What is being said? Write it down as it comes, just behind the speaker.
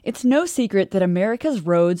It's no secret that America's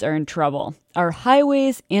roads are in trouble. Our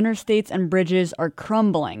highways, interstates, and bridges are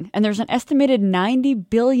crumbling, and there's an estimated $90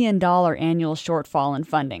 billion annual shortfall in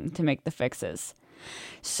funding to make the fixes.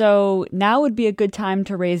 So now would be a good time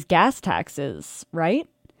to raise gas taxes, right?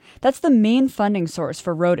 That's the main funding source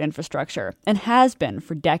for road infrastructure, and has been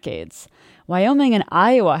for decades. Wyoming and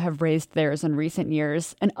Iowa have raised theirs in recent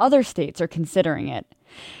years, and other states are considering it.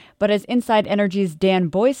 But as Inside Energy's Dan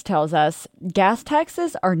Boyce tells us, gas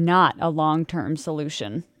taxes are not a long-term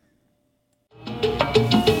solution.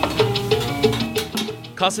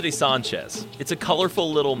 Casa de Sanchez. It's a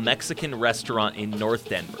colorful little Mexican restaurant in North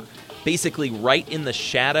Denver, basically right in the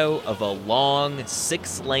shadow of a long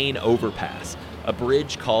 6-lane overpass, a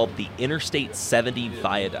bridge called the Interstate 70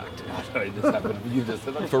 Viaduct.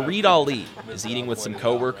 Fareed Ali is eating with some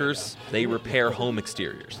coworkers. They repair home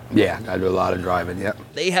exteriors. Yeah, I do a lot of driving, yep.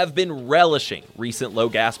 They have been relishing recent low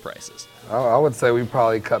gas prices. I would say we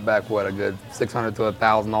probably cut back, a good $600 to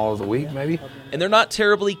 $1,000 a week, maybe? And they're not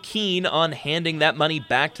terribly keen on handing that money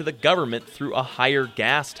back to the government through a higher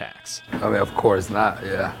gas tax. I mean, of course not,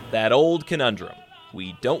 yeah. That old conundrum.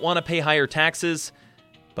 We don't want to pay higher taxes,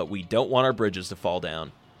 but we don't want our bridges to fall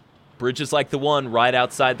down. Bridges like the one right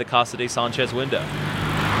outside the Casa de Sanchez window.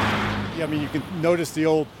 Yeah, I mean, you can notice the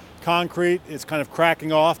old concrete. It's kind of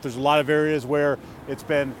cracking off. There's a lot of areas where it's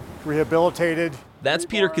been rehabilitated. That's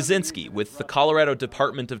Peter Kaczynski with the Colorado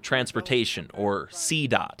Department of Transportation, or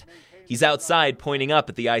CDOT. He's outside pointing up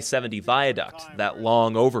at the I-70 viaduct, that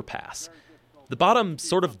long overpass. The bottom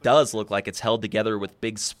sort of does look like it's held together with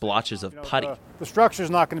big splotches of putty. The structure's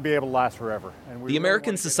not going to be able to last forever. The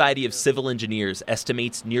American Society of Civil Engineers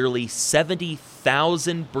estimates nearly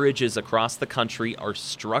 70,000 bridges across the country are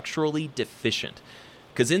structurally deficient.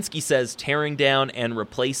 Kaczynski says tearing down and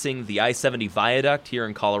replacing the I-70 viaduct here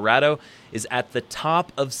in Colorado is at the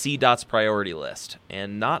top of CDOT's priority list.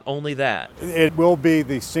 And not only that. It will be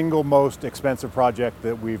the single most expensive project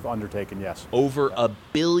that we've undertaken, yes. Over $1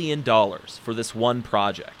 billion for this one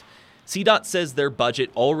project. CDOT says their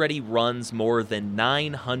budget already runs more than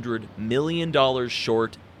 $900 million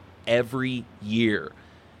short every year.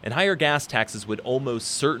 And higher gas taxes would almost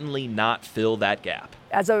certainly not fill that gap.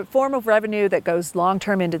 As a form of revenue that goes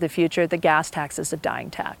long-term into the future, the gas tax is a dying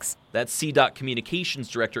tax. That's CDOT Communications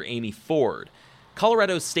Director Amy Ford.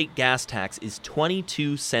 Colorado's state gas tax is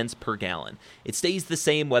 22 cents per gallon. It stays the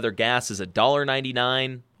same whether gas is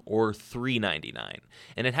 $1.99 or $3.99.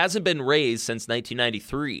 And it hasn't been raised since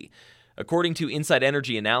 1993. According to Inside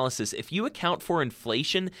Energy analysis, if you account for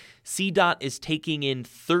inflation, CDOT is taking in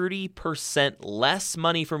 30% less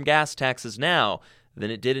money from gas taxes now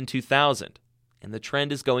than it did in 2000. And the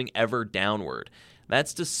trend is going ever downward.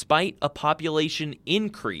 That's despite a population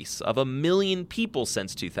increase of 1 million people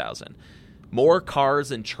since 2000. More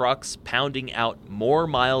cars and trucks pounding out more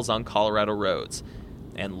miles on Colorado roads,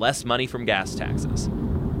 and less money from gas taxes.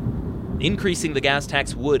 Increasing the gas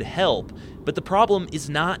tax would help, but the problem is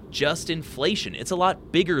not just inflation. It's a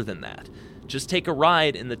lot bigger than that. Just take a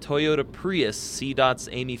ride in the Toyota Prius CDOT's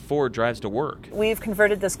Amy Ford drives to work. We've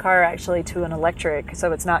converted this car actually to an electric,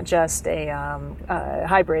 so it's not just a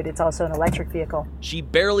hybrid, it's also an electric vehicle. She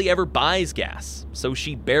barely ever buys gas, so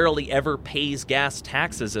she barely ever pays gas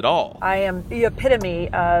taxes at all. I am the epitome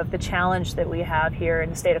of the challenge that we have here in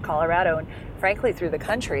the state of Colorado and frankly through the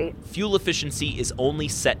country. Fuel efficiency is only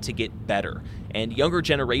set to get better, and younger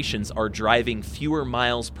generations are driving fewer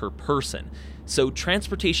miles per person. So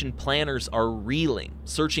transportation planners are reeling,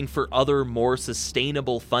 searching for other, more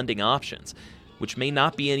sustainable funding options, which may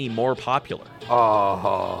not be any more popular. Oh,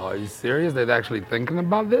 are you serious? They're actually thinking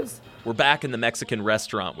about this? We're back in the Mexican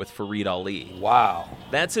restaurant with Fareed Ali. Wow.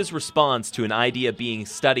 That's his response to an idea being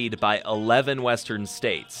studied by 11 Western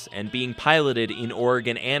states and being piloted in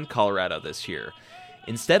Oregon and Colorado this year.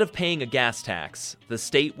 Instead of paying a gas tax, the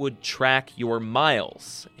state would track your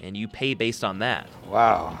miles, and you pay based on that.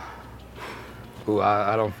 Wow. Ooh,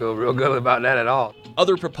 I don't feel real good about that at all.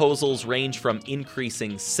 Other proposals range from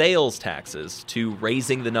increasing sales taxes to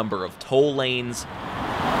raising the number of toll lanes.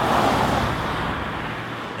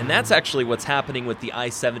 And that's actually what's happening with the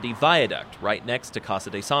I-70 viaduct right next to Casa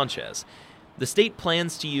de Sanchez. The state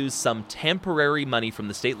plans to use some temporary money from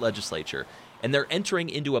the state legislature, and they're entering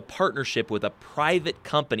into a partnership with a private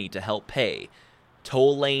company to help pay.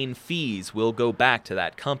 Toll lane fees will go back to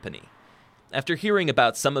that company. After hearing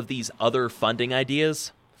about some of these other funding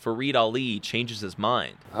ideas, Fareed Ali changes his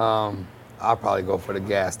mind. I'll probably go for the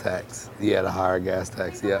gas tax. Yeah, the higher gas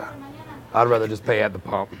tax, yeah. I'd rather just pay at the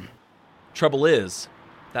pump. Trouble is,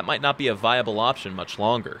 that might not be a viable option much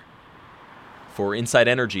longer. For Inside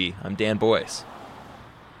Energy, I'm Dan Boyce.